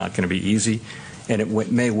not going to be easy, and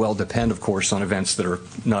it may well depend, of course, on events that are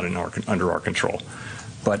not under our control.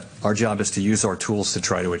 But our job is to use our tools to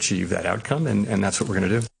try to achieve that outcome, and that's what we're going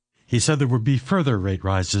to do. He said there would be further rate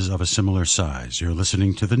rises of a similar size. You're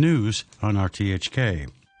listening to the news on RTHK.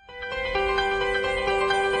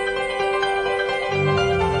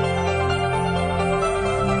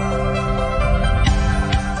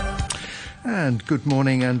 And good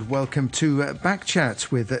morning and welcome to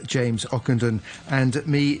Backchat with James Ockenden and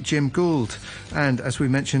me, Jim Gould. And as we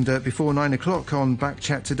mentioned before 9 o'clock on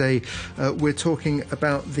Backchat today, we're talking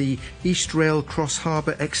about the East Rail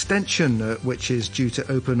cross-harbour extension, which is due to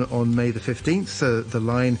open on May the 15th. The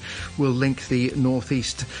line will link the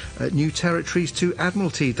northeast New Territories to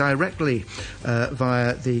Admiralty directly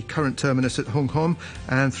via the current terminus at Hong Kong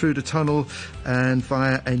and through the tunnel and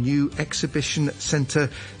via a new exhibition centre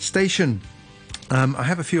station. I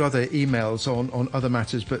have a few other emails on other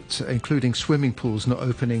matters, but including swimming pools not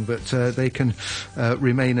opening, but they can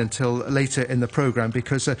remain until later in the programme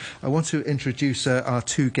because I want to introduce our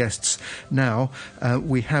two guests now.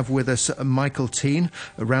 We have with us Michael Tien,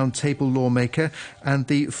 a Roundtable lawmaker and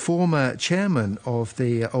the former chairman of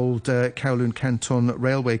the old Kowloon-Canton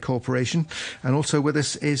Railway Corpo-ration. And also with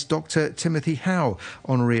us is Dr. Timothy Hau,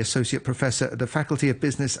 Honorary Associate Professor at the Faculty of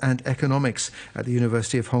Business and Economics at the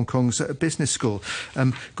University of Hong Kong's Business School.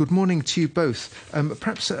 Good morning to you both.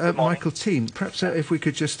 Perhaps, Michael Tien, perhaps if we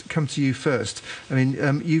could just come to you first. I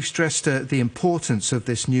mean, you've stressed the importance of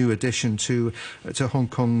this new addition to Hong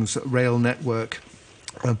Kong's rail network.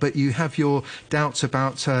 But you have your doubts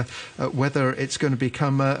about whether it's going to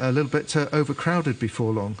become a little bit overcrowded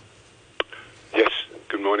before long. Yes,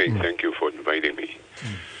 good morning. Thank you for inviting me.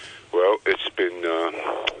 Well, it's been a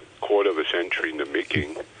quarter of a century in the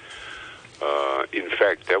making. In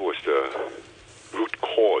fact, that was the root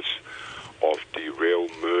cause of the rail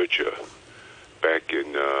merger back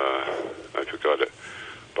in, I forgot it,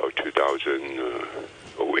 about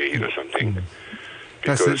 2008 or something.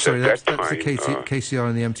 That's the KCR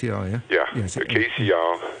and the MTR, yeah? Yeah, yes, the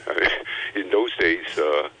KCR. In those days,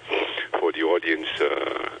 for the audience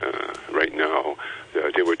right now,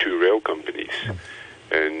 there were two rail companies.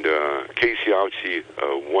 And KCRC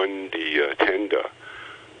won the tender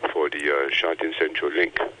for the Sha-Tin Central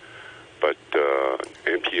Link. But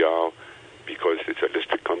MTR, because it's a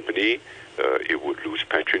listed company, it would lose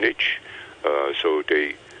patronage. So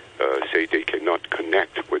they say they cannot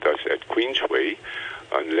connect with us at Queensway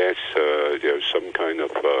unless there's some kind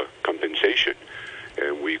of compensation.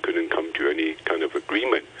 And we couldn't come to any kind of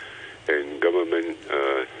agreement. And government,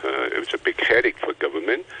 it was a big headache for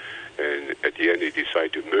government. And at the end, they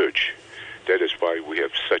decided to merge. That is why we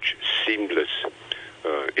have such seamless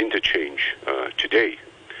interchange today.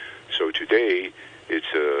 So today,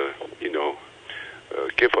 it's a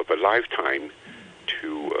gift of a lifetime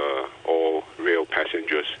to all rail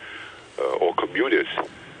passengers or commuters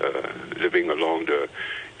living along the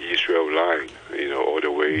East Rail line, all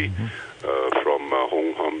the way from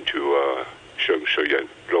Hong Kong to Sheng Shui and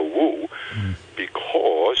Lo Wu,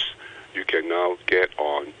 because you can now get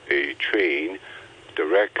on a train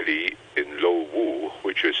directly in Lo Wu,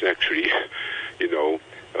 which is actually,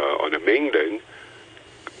 on the mainland,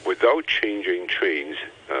 without changing trains,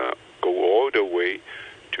 go all the way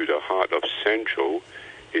to the heart of Central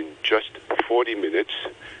in just 40 minutes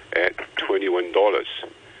at $21.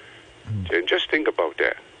 And just think about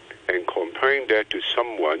that. And comparing that to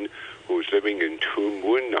someone who's living in Tuen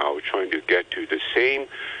Mun now, trying to get to the same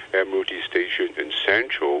Admiralty station in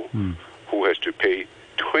Central, who has to pay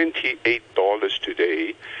 $28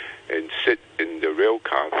 today and sit in the rail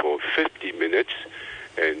car for 50 minutes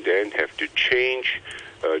and then have to change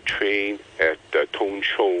train at Tung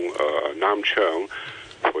Chung, Nam Cheong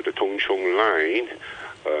for the Tung Chung line,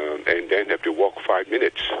 and then have to walk 5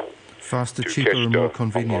 minutes. Faster, cheaper, and more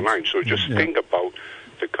convenient. Line. So just think about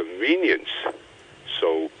the convenience.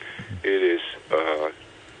 So it is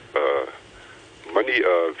money,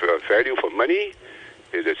 value for money.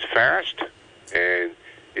 It is fast, and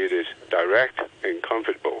it is direct and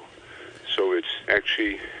comfortable. So it's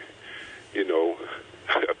actually,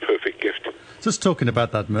 a perfect gift. Just talking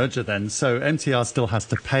about that merger then, so MTR still has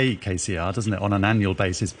to pay KCR, doesn't it, on an annual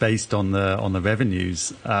basis based on the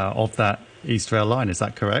revenues of that East Rail line, is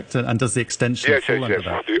that correct? And does the extension fall under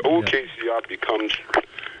that? The old KCR becomes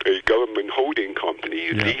a government holding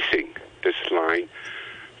company leasing this line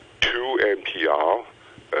to MTR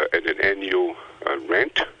at an annual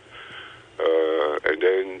rent, and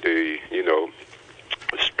then they,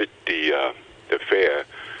 split the fare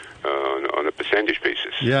on a percentage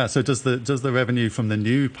basis. Yeah. So does the revenue from the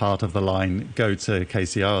new part of the line go to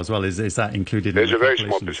KCR as well? Is that included? There's in the a very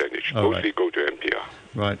small percentage. Oh, Mostly go to MTR.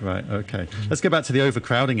 Right, okay. Let's go back to the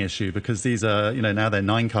overcrowding issue, because these are, now they're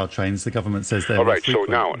 9-car trains. The government says they're all right. more frequent.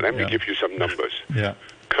 So now let me give you some numbers. Yeah.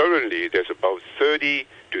 Currently, there's about 30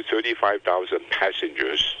 to 35,000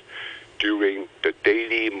 passengers during the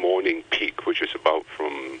daily morning peak, which is about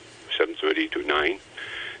from 7:30 to 9,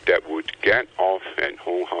 that would get off at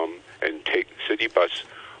Hong Kong and take city bus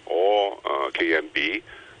or KMB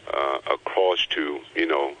across to,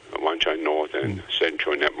 Wan Chai North and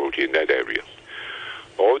Central and Admiralty in that area.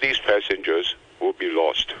 All these passengers will be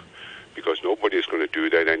lost because nobody is going to do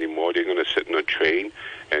that anymore. They're going to sit in a train,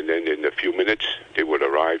 and then in a few minutes they will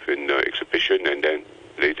arrive in Exhibition and then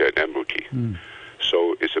later at Admiralty.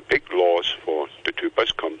 So it's a big loss for the two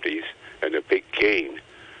bus companies and a big gain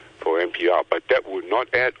for MTR, but that would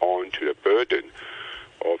not add on to the burden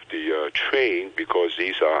of the train, because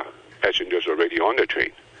these are passengers already on the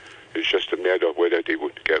train. It's just a matter of whether they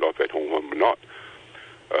would get off at Hong Kong or not.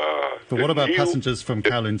 But what about passengers from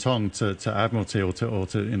Kowloon-Tong to Admiralty or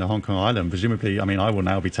to Hong Kong Island? Presumably, I will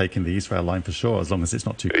now be taking the East Rail line for sure, as long as it's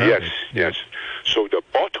not too crowded. Yes. So the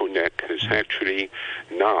bottleneck is actually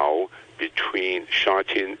now between Sha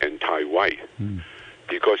Tin and Tai Wai.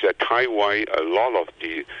 Because at Tai Wai, a lot of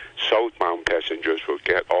the southbound passengers will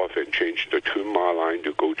get off and change the Tuen Ma line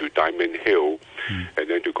to go to Diamond Hill, and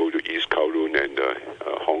then to go to East Kowloon and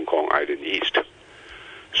Hong Kong Island East.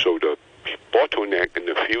 So the bottleneck in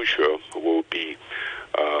the future will be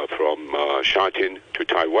from Sha Tin to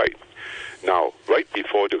Tai Wai. Now, right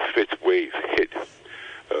before the fifth wave hit,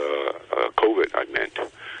 COVID,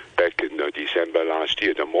 back in December last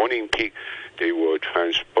year, the morning peak, they were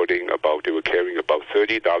carrying about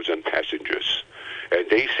 30,000 passengers. And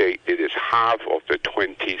they say it is half of the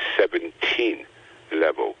 2017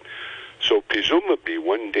 level. So presumably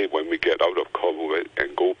one day when we get out of COVID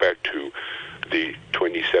and go back to the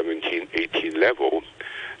 2017-18 level,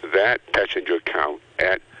 that passenger count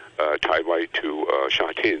at Tai Wai to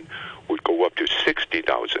Sha Tin would go up to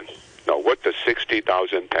 60,000. Now, what does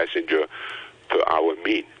 60,000 passenger per hour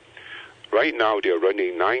mean? Right now, they're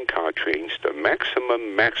running 9-car trains. The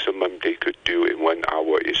maximum they could do in 1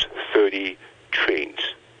 hour is 30 trains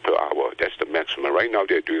per hour. That's the maximum. Right now,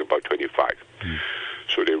 they're doing about 25.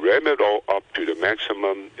 So they ram it all up to the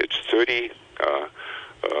maximum. It's 30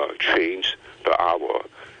 trains per hour.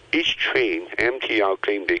 Each train, MTR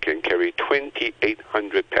claim they can carry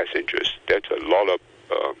 2,800 passengers. That's a lot of.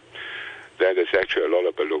 That is actually a lot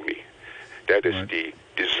of baloney. That is the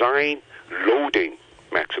design loading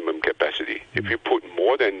maximum capacity. If you put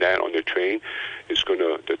more than that on the train, it's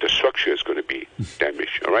the structure is gonna be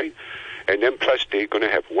damaged. All right, and then plus they're gonna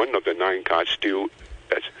have one of the 9 cars still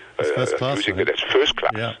as first class, using it as first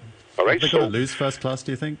class. Yeah. All right. Are they going to lose first class,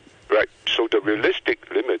 do you think? Right. So the realistic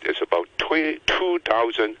limit is about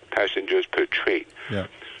 22,000 passengers per train. Yeah.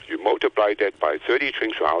 You multiply that by 30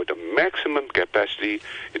 trains per hour, the maximum capacity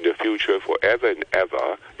in the future forever and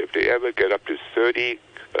ever, if they ever get up to 30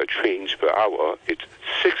 trains per hour, it's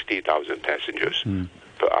 60,000 passengers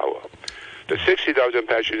per hour. The 60,000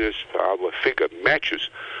 passengers per hour figure matches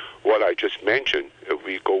what I just mentioned if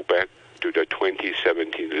we go back to the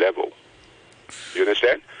 2017 level. You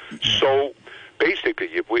understand? So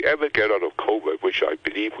basically, if we ever get out of COVID, which I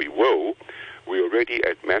believe we will, we're already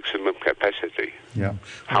at maximum capacity. Yeah.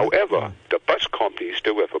 However, the bus companies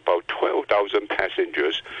still have about 12,000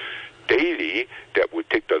 passengers daily that would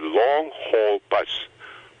take the long-haul bus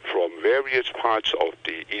from various parts of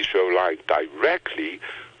the East Rail line directly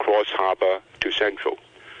cross-harbour to Central.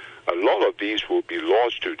 A lot of these will be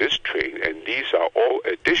lost to this train, and these are all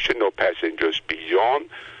additional passengers beyond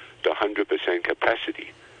the 100%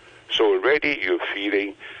 capacity. So already you're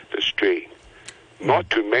feeling the strain.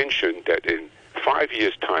 Not to mention that in 5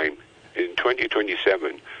 years' time, in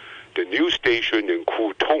 2027, the new station in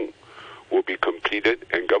Kowloon will be completed,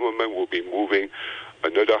 and government will be moving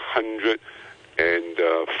another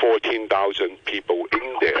 114,000 people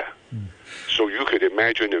in there. So you could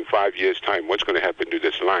imagine in 5 years' time what's going to happen to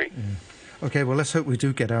this line. Okay, well, let's hope we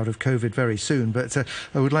do get out of COVID very soon. But I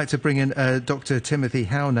would like to bring in Dr. Timothy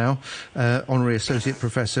Hau now, Honorary Associate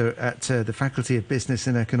Professor at the Faculty of Business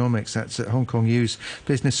and Economics at Hong Kong U's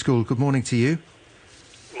Business School. Good morning to you.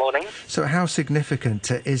 Morning. So how significant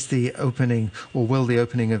is the opening, or will the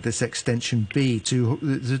opening of this extension be to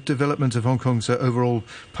the development of Hong Kong's overall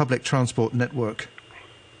public transport network?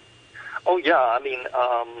 Oh, yeah. I mean,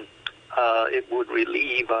 it would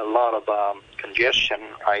relieve a lot of congestion,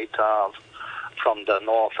 right, from the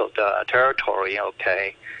north of the territory,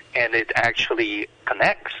 okay? And it actually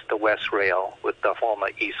connects the West Rail with the former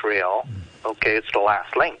East Rail, okay? It's the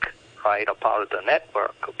last link, right, a part of the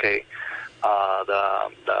network, okay? The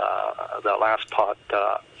last part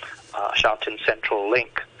Shanghai Central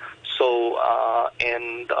Link. So,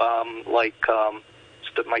 like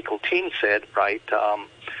Mr. Michael Tien said, right,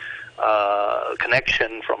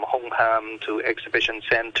 connection from Hong Kong to Exhibition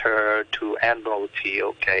Center to Admiralty,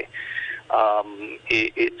 okay,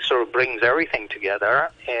 it sort of brings everything together,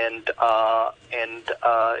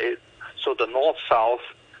 so the north-south,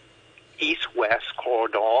 east-west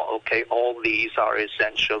corridor, okay, all these are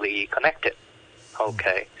essentially connected,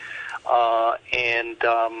 okay, and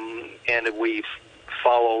if we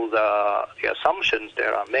follow the assumptions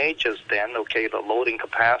that are majors, then okay, the loading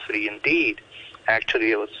capacity indeed,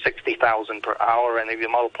 actually it was 60,000 per hour, and if you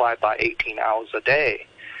multiply it by 18 hours a day,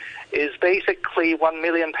 is basically 1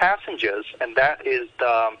 million passengers, and that is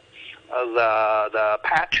the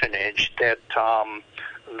patronage that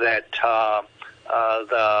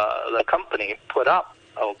the company put up,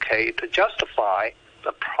 okay, to justify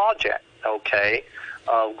the project, okay,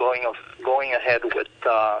 going ahead with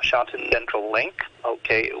Shanghai Central Link,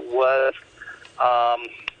 okay, was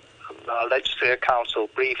Legislative Council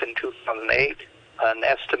brief in 2008, an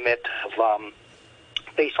estimate of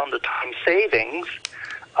based on the time savings,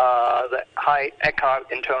 the high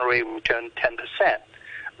economic internal rate return 10%.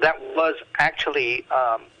 That was actually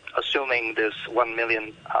assuming this 1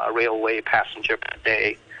 million railway passenger per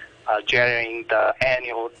day, generating the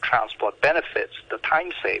annual transport benefits, the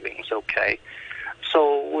time savings, okay.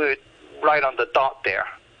 So we're right on the dot there,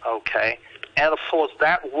 okay. And of course,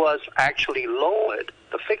 that was actually lowered.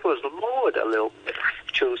 The figure was lowered a little bit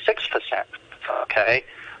to 6%, okay,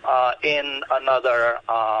 in another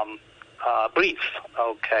brief,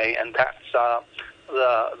 okay, and that's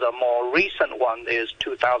the more recent one is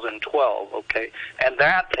 2012, okay, and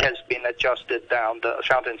that has been adjusted down. The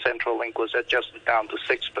Shanghai Central Link was adjusted down to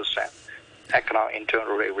 6% economic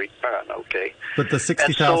internal rate return, okay. But the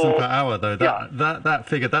 60,000 per hour, though, that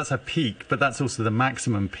figure, that's a peak, but that's also the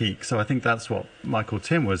maximum peak. So I think that's what Michael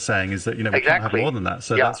Tien was saying, is that, we can't have more than that.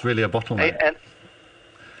 So that's really a bottleneck.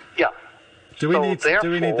 Do we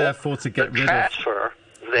need therefore to get rid of... transfer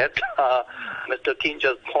that Mr. Tien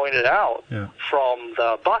just pointed out from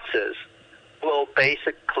the buses will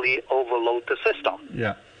basically overload the system.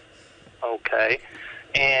 Yeah. Okay.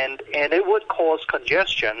 And it would cause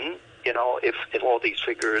congestion, if all these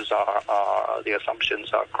figures are the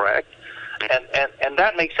assumptions are correct. And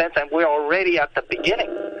that makes sense, and we're already at the beginning.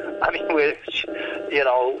 I mean, we're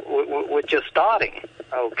just starting,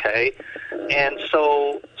 okay? And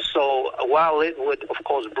so while it would, of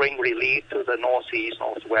course, bring relief to the northeast,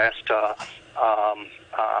 northwest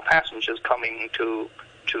passengers coming to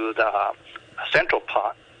the central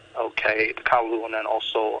part, okay, the Kowloon and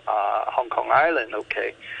also Hong Kong Island,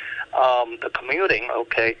 okay, the commuting,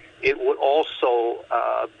 okay, it would also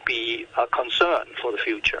be a concern for the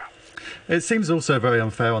future. It seems also very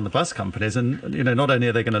unfair on the bus companies, and not only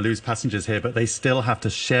are they going to lose passengers here, but they still have to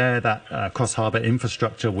share that cross-harbour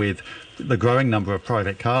infrastructure with the growing number of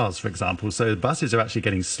private cars, for example. So the buses are actually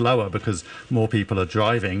getting slower because more people are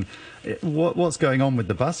driving. What's going on with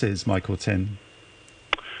the buses, Michael Tien?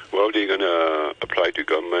 Well, they're going to apply to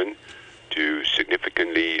government to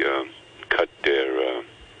significantly cut their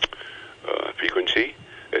frequency,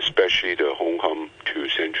 especially the Hong Kong to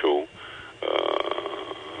Central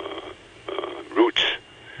routes,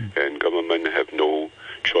 and government have no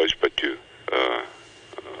choice but to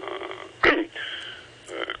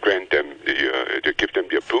grant them to give them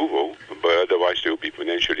the approval, but otherwise they'll be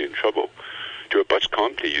financially in trouble. To a bus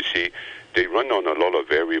company, you see, they run on a lot of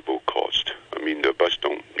variable cost. I mean, the bus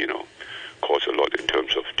don't, cost a lot in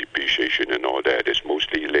terms of depreciation and all that. It's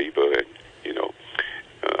mostly labor and,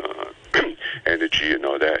 energy and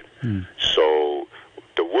all that. So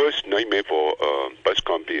the worst nightmare for bus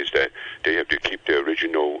company is that they have to keep their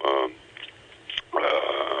original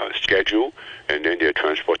schedule, and then they're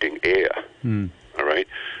transporting air. All right,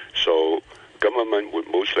 so government would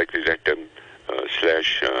most likely let them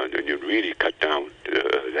slash and really cut down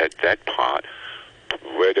that part,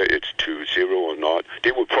 whether it's to zero or not.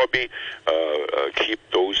 They would probably keep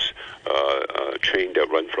those trains that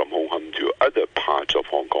run from Hong Kong to other parts of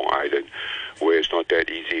Hong Kong Island, where it's not that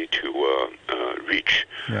easy to reach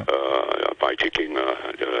by taking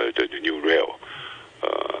the new rail.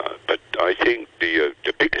 But I think the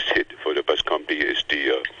biggest hit for the bus company is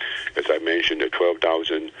as I mentioned, the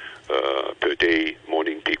 12,000 per day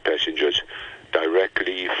morning peak passengers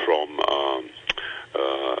directly from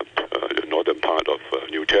the northern part of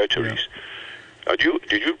New Territories.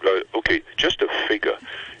 Okay, just a figure.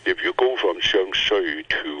 If you go from Shanghai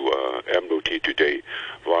to Admiralty today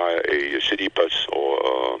via a city bus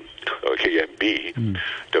or KMB,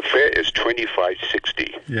 the fare is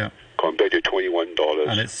 $25.60. compared to $21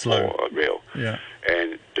 and it's slow. for a rail. Yeah.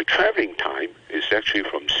 And the traveling time is actually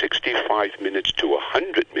from 65 minutes to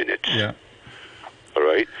 100 minutes. Yeah. All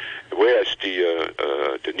right? Whereas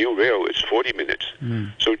the new rail is 40 minutes.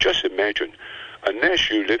 So just imagine, unless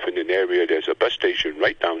you live in an area, there's a bus station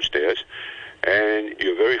right downstairs, and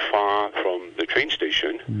you're very far from the train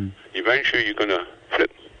station, eventually you're going to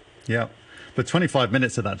flip. Yeah. But 25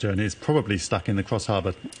 minutes of that journey is probably stuck in the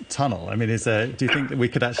cross-harbour tunnel. I mean, do you think that we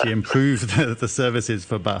could actually improve the services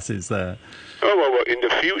for buses there? Oh, well, in the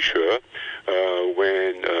future,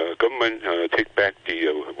 when government take back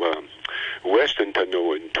the Western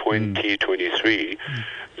Tunnel in 2023,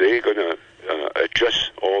 they're going to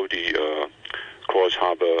adjust all the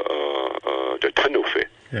cross-harbour, the tunnel fit.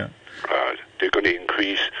 Yeah. They're going to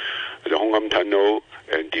increase the Hong Kong Tunnel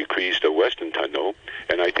and decrease the Western Tunnel,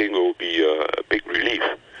 and I think it will be a big relief.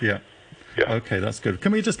 Yeah. Yeah. Okay, that's good.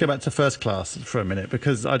 Can we just go back to first class for a minute?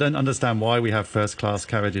 Because I don't understand why we have first class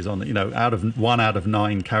carriages on. One out of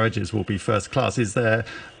 9 carriages will be first class. Is there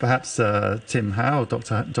perhaps Tim Hau,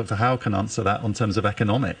 Dr. Hau can answer that on terms of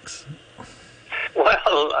economics?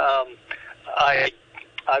 Well,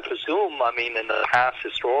 I presume, in the past,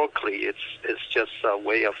 historically, it's just a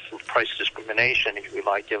way of price discrimination, if you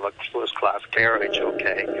like, give a first-class carriage,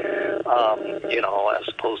 okay, as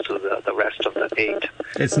opposed to the rest of the 8.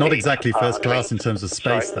 It's not exactly first class in terms of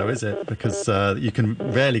space, Sorry? though, is it? Because you can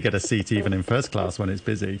rarely get a seat even in first class when it's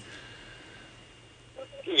busy.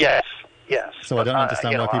 Yes. So I don't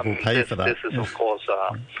understand why people pay for that. This is, of course,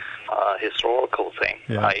 a historical thing.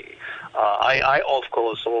 Yeah. I of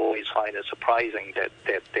course always find it surprising that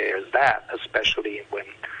there's that, especially when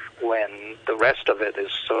the rest of it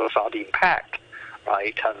is so without impact,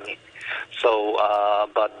 right?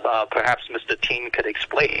 But perhaps Mr. Tien could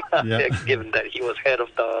explain, given that he was head of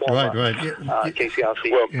the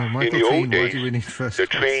KCRC. Well, Michael in the old Tien, why days, do we need first the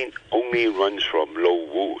class? train only runs from Lo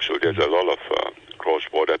Wu, so there's a lot of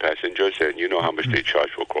cross-border passengers, and you know how much they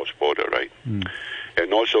charge for cross-border, right?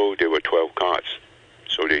 And also, there were 12 cars,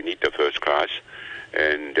 so they need the first class,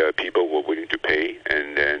 and people were willing to pay,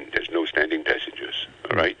 and then there's no standing passengers,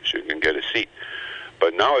 all right? So you can get a seat.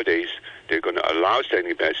 But nowadays, they're going to allow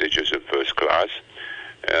standing passengers in first class,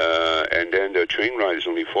 and then the train ride is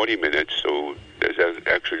only 40 minutes, so there's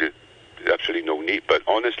actually absolutely no need. But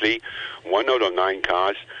honestly, 1 out of 9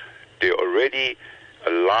 cars, they're already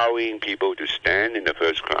allowing people to stand in the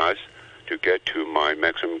first class to get to my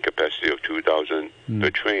maximum capacity of 2,000 per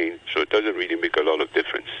train, so it doesn't really make a lot of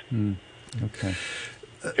difference. Okay.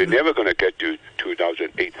 They're never going to get to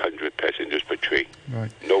 2,800 passengers per train.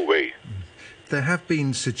 Right. No way. There have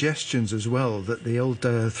been suggestions as well that the old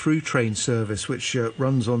through train service, which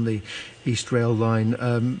runs on the East Rail line,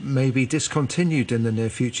 may be discontinued in the near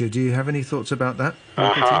future. Do you have any thoughts about that?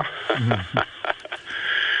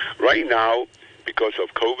 Right now, because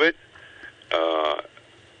of COVID,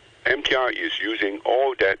 MTR is using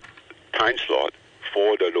all that time slot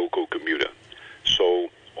for the local commuter. So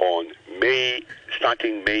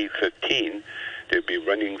starting May 15, they'll be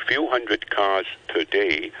running few hundred cars per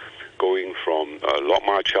day going from Lok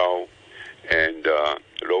Ma Chau and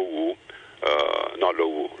Lo Wu,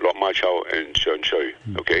 Lok Ma Chau and Sheung Shui,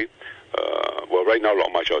 okay? Well, right now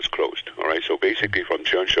Lok Ma Chau is closed, all right? So basically from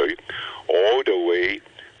Sheung Shui all the way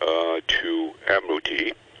to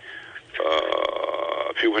Admiralty,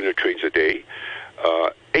 a few hundred trains a day.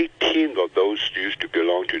 18 of those used to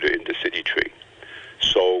belong to the intercity train.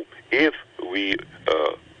 So if we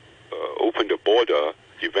open the border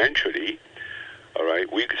eventually, all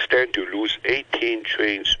right, we stand to lose 18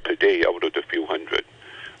 trains per day out of the few hundred.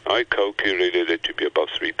 I calculated it to be about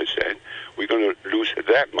 3%. We're going to lose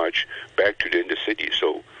that much back to the intercity.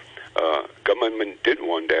 So government didn't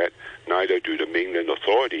want that, neither do the mainland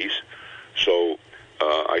authorities. So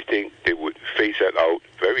I think they would phase that out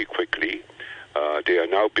very quickly. They are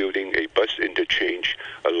now building a bus interchange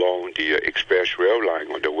along the express rail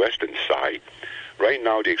line on the western side. Right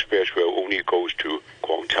now, the express rail only goes to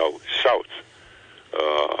Guangzhou South,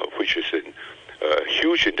 which is a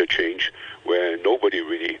huge interchange where nobody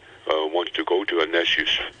really wants to go to unless you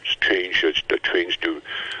change the trains to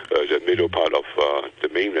the middle part of the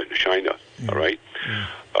mainland China. All right.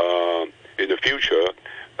 In the future,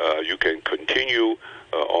 you can continue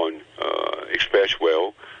on express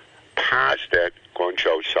rail past that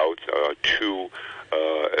Guangzhou South to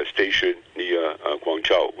a station near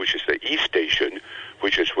Guangzhou, which is the East Station,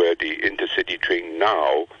 which is where the intercity train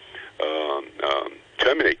now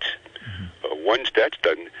terminates. Once that's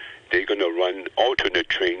done, they're going to run alternate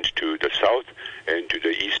trains to the south and to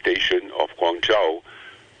the East Station of Guangzhou,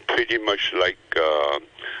 pretty much like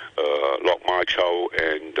Lok Ma Chau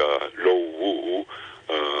and Lo Wu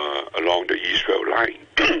along the East Rail line.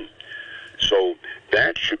 So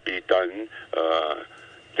that should be done.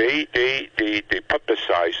 They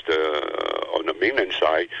publicized on the mainland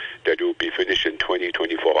side that it will be finished in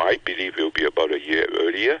 2024. I believe it will be about a year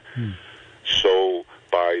earlier. So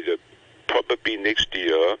by probably next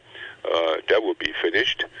year, that will be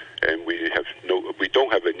finished, and we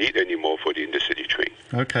don't have a need anymore for the intercity train.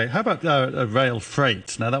 Okay, how about rail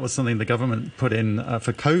freight? Now, that was something the government put in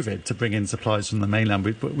for COVID to bring in supplies from the mainland,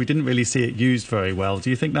 but we didn't really see it used very well. Do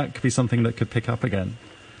you think that could be something that could pick up again?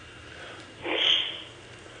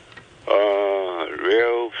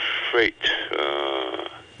 Rail freight.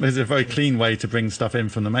 There's a very clean way to bring stuff in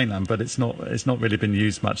from the mainland, but it's not really been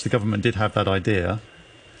used much. The government did have that idea.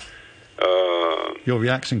 Your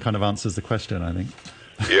reaction kind of answers the question, I think.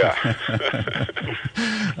 Yeah.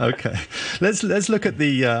 Okay. Let's look at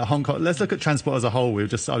the Hong Kong. Let's look at transport as a whole. I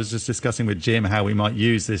was just discussing with Jim how we might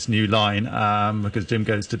use this new line because Jim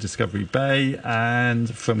goes to Discovery Bay,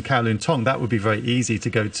 and from Kowloon-Tong that would be very easy to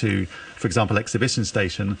go to, for example, Exhibition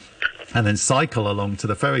Station, and then cycle along to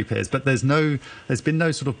the ferry piers. But there's been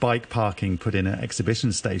no sort of bike parking put in at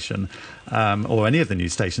Exhibition Station or any of the new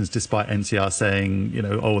stations, despite NCR saying,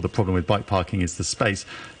 the problem with bike parking is the space.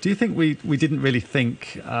 Do you think we didn't really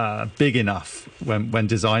think big enough when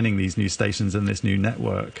designing these new stations and this new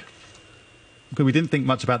network? Because we didn't think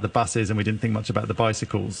much about the buses and we didn't think much about the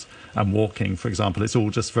bicycles and walking, for example. It's all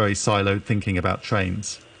just very siloed thinking about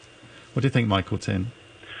trains. What do you think, Michael Tien?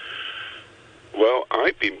 Well,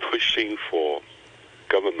 I've been pushing for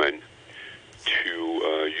government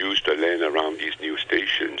to use the land around these new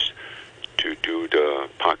stations to do the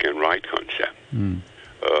park and ride concept,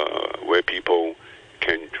 where people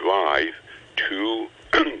can drive to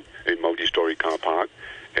a multi-story car park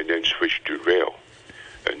and then switch to rail.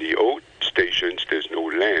 In the old stations, there's no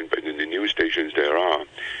land, but in the new stations there are,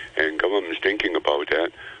 and government's thinking about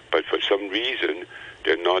that. But for some reason,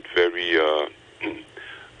 they're not very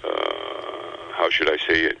how should I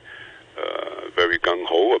say it, very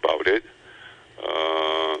gung-ho about it.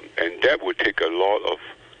 And that would take a lot of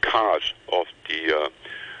cars off the,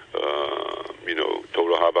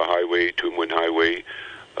 Total Harbour Highway, Tuen Highway,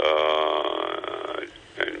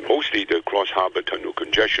 and mostly the cross-harbour tunnel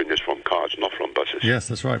congestion is from cars, not from buses. Yes,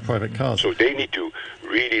 that's right, private cars. So they need to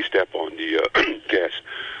really step on the gas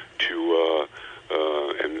to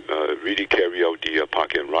and really carry out the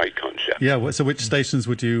park and ride concept. Yeah, so which stations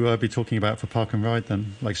would you be talking about for park and ride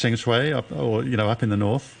then? Like Sheng Shui up in the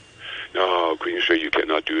north? No, Queen Street, you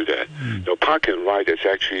cannot do that. No, park and ride is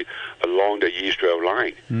actually along the East Rail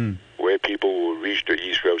line, where people will reach the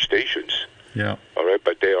East Rail stations. Yeah. All right,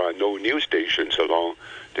 but there are no new stations along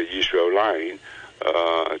the East Rail line.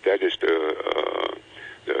 That is the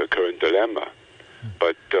current dilemma.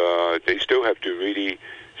 But they still have to really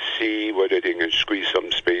see whether they can squeeze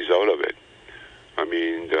some space out of it. I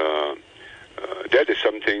mean, that is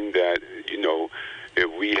something that,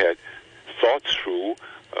 if we had thought through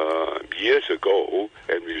years ago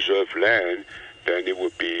and reserved land, then it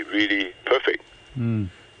would be really perfect.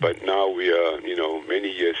 But now we are,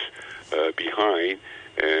 many years behind,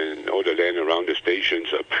 and all the land around the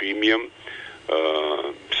stations are premium.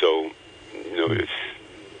 So, you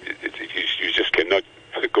just cannot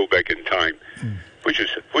go back in time, which is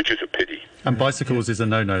a pity. And bicycles is a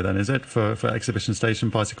no-no then, is it, for Exhibition Station,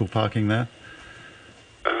 bicycle parking there?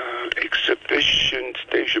 Exhibition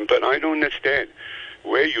Station, but I don't understand.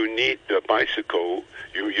 Where you need the bicycle,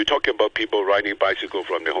 you're talking about people riding bicycle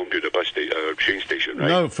from their home to the train station, right?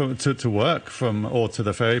 No, to work or to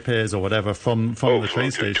the ferry piers or whatever from the train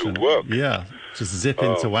station. To work. Yeah, just zip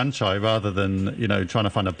into Wan Chai rather than trying to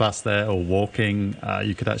find a bus there or walking.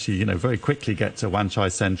 You could actually very quickly get to Wan Chai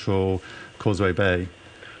Central, Causeway Bay.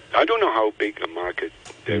 I don't know how big a market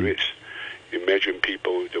there is. Imagine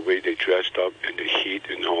people, the way they dressed up in the heat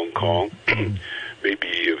in Hong Kong,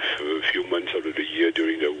 maybe a few months out of the year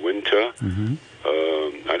during the winter.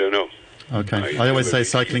 I don't know. Okay. I always say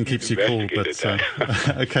cycling keeps you cool, but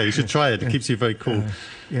okay, you should try it. It keeps you very cool.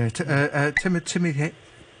 Timothy,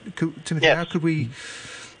 yes. How could we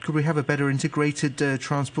have a better integrated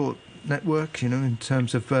transport network, in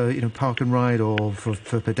terms of park and ride, or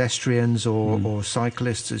for pedestrians or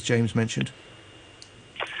cyclists, as James mentioned?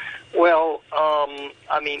 Well,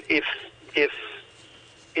 I mean, if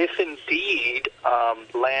indeed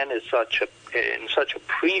land is in such a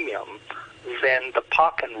premium, then the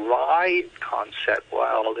park and ride concept,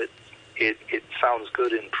 while it sounds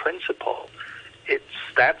good in principle,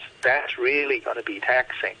 that's really going to be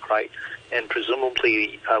taxing, right? And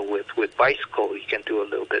presumably with bicycle, you can do a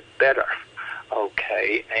little bit better.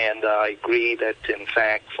 Okay, and I agree that in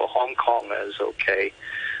fact for Hong Kongers,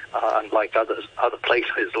 unlike other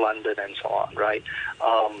places, London and so on, right?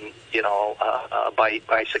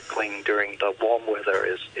 Bicycling during the warm weather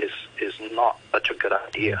is not such a good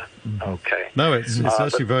idea. Okay. No, it's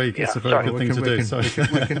actually it's a very good thing to do. Sorry,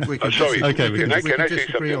 can I say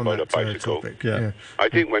something about a bicycle? Yeah. I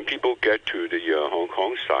think when people get to the Hong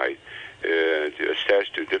Kong side, the access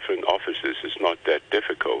to different offices is not that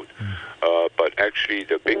difficult. But actually,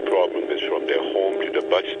 the big problem is from their home to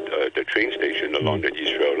the train station along the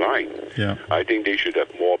East Rail line. Yeah. I think they should have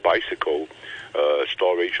more bicycle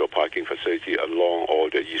storage or parking facility along all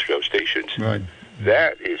the East Rail stations. Right.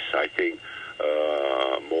 That is, I think,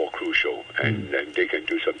 more crucial, and they can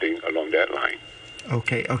do something along that line.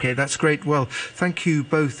 Okay, that's great. Well, thank you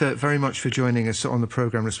both very much for joining us on the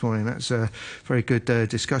programme this morning. That's a very good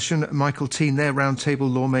discussion. Michael Tien there,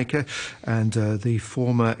 Roundtable lawmaker and the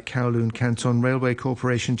former Kowloon-Canton Railway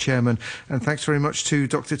Corpo-ration chairman. And thanks very much to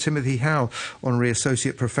Dr. Timothy Hau, Honorary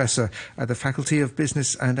Associate Professor at the Faculty of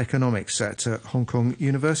Business and Economics at Hong Kong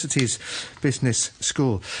University's Business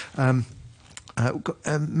School. Got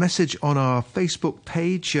a message on our Facebook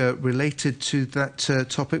page related to that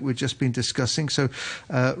topic we've just been discussing. So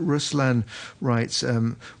Ruslan writes,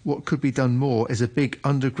 what could be done more is a big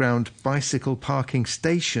underground bicycle parking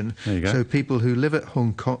station, so people who live at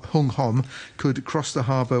Hung Hom could cross the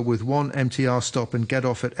harbour with one MTR stop and get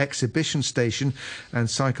off at Exhibition Station and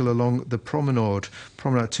cycle along the promenade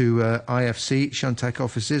to IFC, Shantak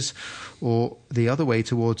offices, or the other way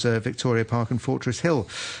towards Victoria Park and Fortress Hill,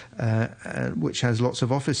 which has lots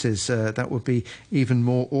of offices. That would be even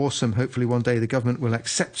more awesome. Hopefully one day the government will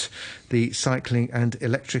accept the cycling and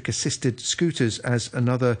electric-assisted scooters as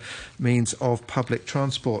another means of public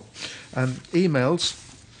transport. Emails.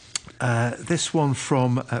 This one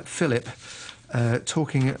from Philip,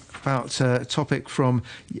 talking about a topic from,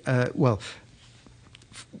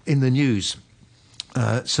 in the news.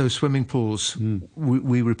 So swimming pools,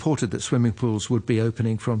 we reported that swimming pools would be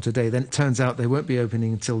opening from today. Then it turns out they won't be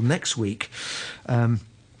opening until next week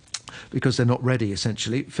because they're not ready,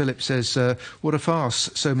 essentially. Philip says, what a farce.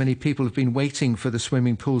 So many people have been waiting for the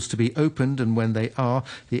swimming pools to be opened, and when they are,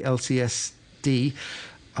 the LCSD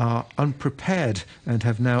are unprepared and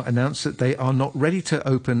have now announced that they are not ready to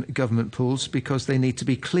open government pools because they need to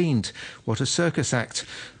be cleaned. What a circus act.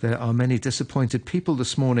 There are many disappointed people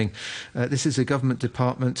this morning. This is a government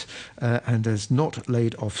department and has not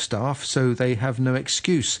laid off staff, so they have no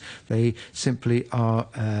excuse. They simply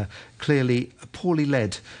are clearly poorly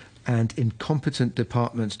led and incompetent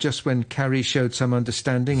departments. Just when Carrie showed some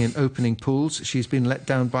understanding in opening pools, she's been let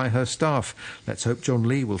down by her staff. Let's hope John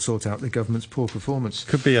Lee will sort out the government's poor performance.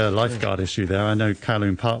 Could be a lifeguard issue there. I know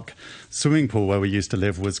Kowloon Park swimming pool where we used to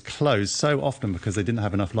live was closed so often because they didn't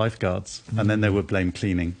have enough lifeguards, and then they would blame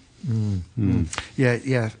cleaning.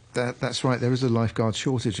 Yeah, that's right. There is a lifeguard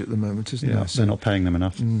shortage at the moment, isn't there? Yeah, they're not paying them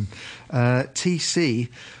enough. TC,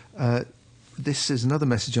 this is another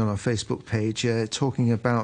message on our Facebook page talking about